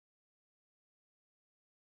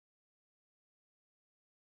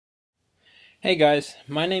Hey guys,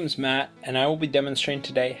 my name's Matt, and I will be demonstrating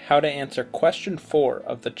today how to answer question 4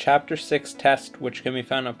 of the Chapter 6 test, which can be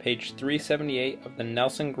found on page 378 of the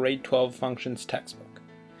Nelson Grade 12 Functions textbook.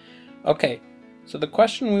 Okay, so the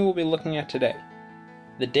question we will be looking at today.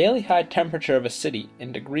 The daily high temperature of a city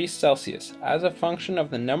in degrees Celsius as a function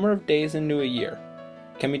of the number of days into a year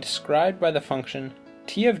can be described by the function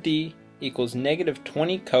T of D equals negative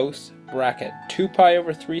 20 cos bracket 2 pi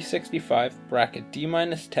over 365 bracket D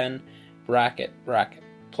minus 10 bracket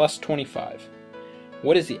plus 25.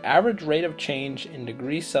 What is the average rate of change in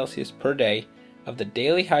degrees Celsius per day of the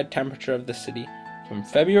daily high temperature of the city from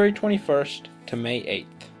February 21st to May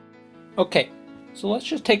 8th? Okay, so let's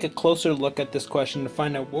just take a closer look at this question to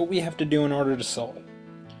find out what we have to do in order to solve it.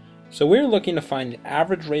 So we're looking to find the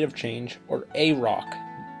average rate of change, or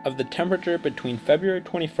AROC, of the temperature between February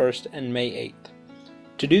 21st and May 8th.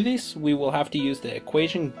 To do this, we will have to use the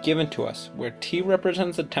equation given to us, where T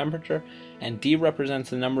represents the temperature and D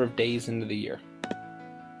represents the number of days into the year.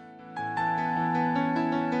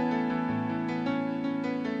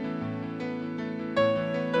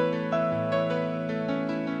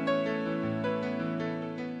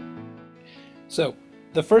 So,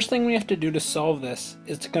 the first thing we have to do to solve this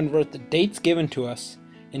is to convert the dates given to us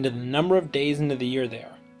into the number of days into the year they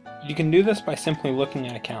are. You can do this by simply looking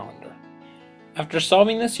at a calendar. After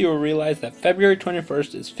solving this, you will realize that February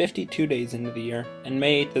 21st is 52 days into the year, and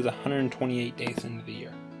May 8th is 128 days into the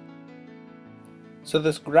year. So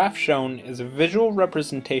this graph shown is a visual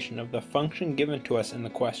representation of the function given to us in the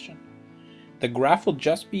question. The graph will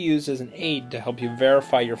just be used as an aid to help you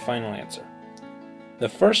verify your final answer. The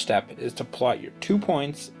first step is to plot your 2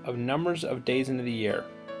 points of numbers of days into the year.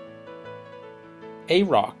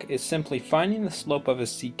 AROC is simply finding the slope of a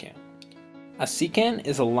secant. A secant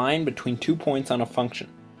is a line between 2 points on a function.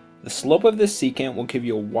 The slope of this secant will give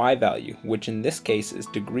you a y value, which in this case is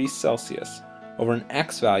degrees Celsius, over an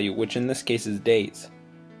x value, which in this case is days.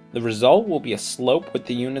 The result will be a slope with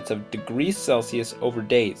the units of degrees Celsius over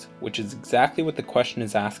days, which is exactly what the question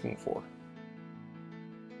is asking for.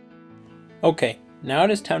 Okay, now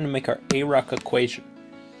it is time to make our AROC equation.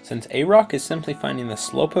 Since AROC is simply finding the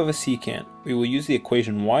slope of a secant, we will use the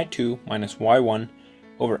equation y2 minus y1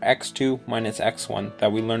 over x2 minus x1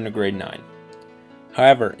 that we learned in grade 9.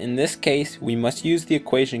 However, in this case, we must use the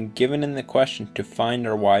equation given in the question to find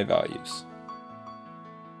our y values.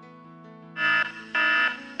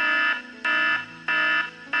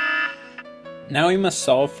 Now we must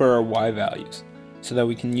solve for our y values, so that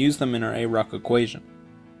we can use them in our AROC equation.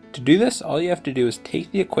 To do this, all you have to do is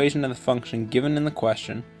take the equation of the function given in the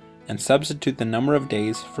question and substitute the number of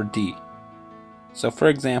days for d. So for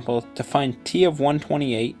example, to find t of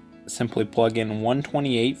 128, simply plug in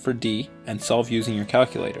 128 for d and solve using your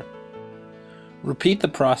calculator. Repeat the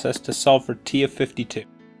process to solve for t of 52.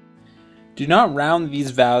 Do not round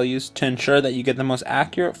these values to ensure that you get the most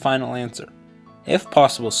accurate final answer. If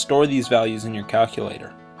possible, store these values in your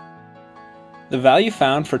calculator. The value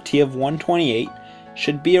found for t of 128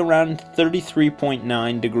 should be around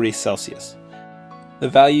 33.9 degrees Celsius. The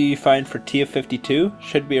value you find for T of 52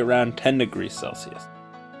 should be around 10 degrees Celsius.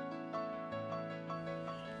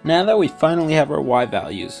 Now that we finally have our y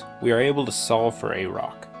values, we are able to solve for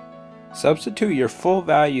AROC. Substitute your full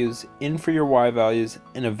values in for your y values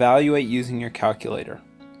and evaluate using your calculator.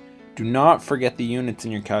 Do not forget the units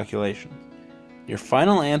in your calculation. Your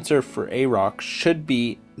final answer for AROC should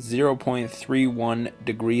be 0.31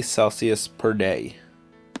 degrees Celsius per day.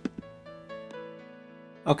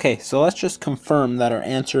 Okay, so let's just confirm that our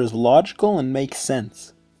answer is logical and makes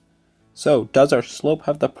sense. So, does our slope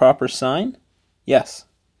have the proper sign? Yes.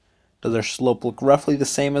 Does our slope look roughly the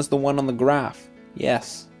same as the one on the graph?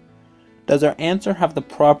 Yes. Does our answer have the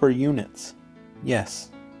proper units?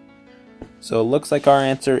 Yes. So it looks like our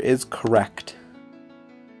answer is correct.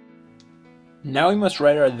 Now we must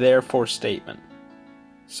write our therefore statement.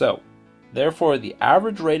 So, therefore, the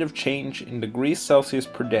average rate of change in degrees Celsius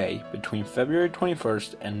per day between February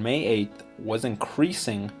 21st and May 8th was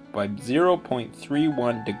increasing by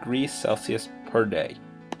 0.31 degrees Celsius per day.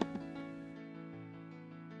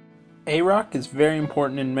 AROC is very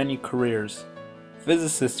important in many careers.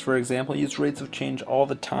 Physicists, for example, use rates of change all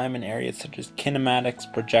the time in areas such as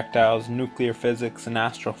kinematics, projectiles, nuclear physics, and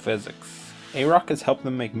astrophysics. AROC has helped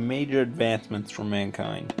them make major advancements for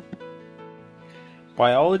mankind.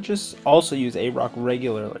 Biologists also use AROC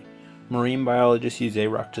regularly. Marine biologists use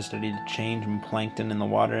AROC to study the change in plankton in the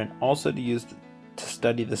water and also to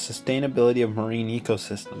study the sustainability of marine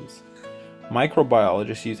ecosystems.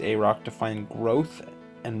 Microbiologists use AROC to find growth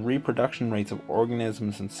and reproduction rates of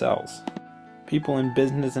organisms and cells. People in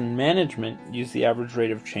business and management use the average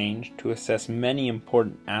rate of change to assess many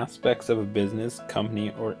important aspects of a business,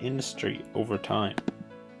 company, or industry over time.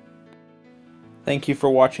 Thank you for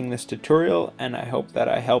watching this tutorial, and I hope that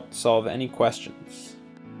I helped solve any questions.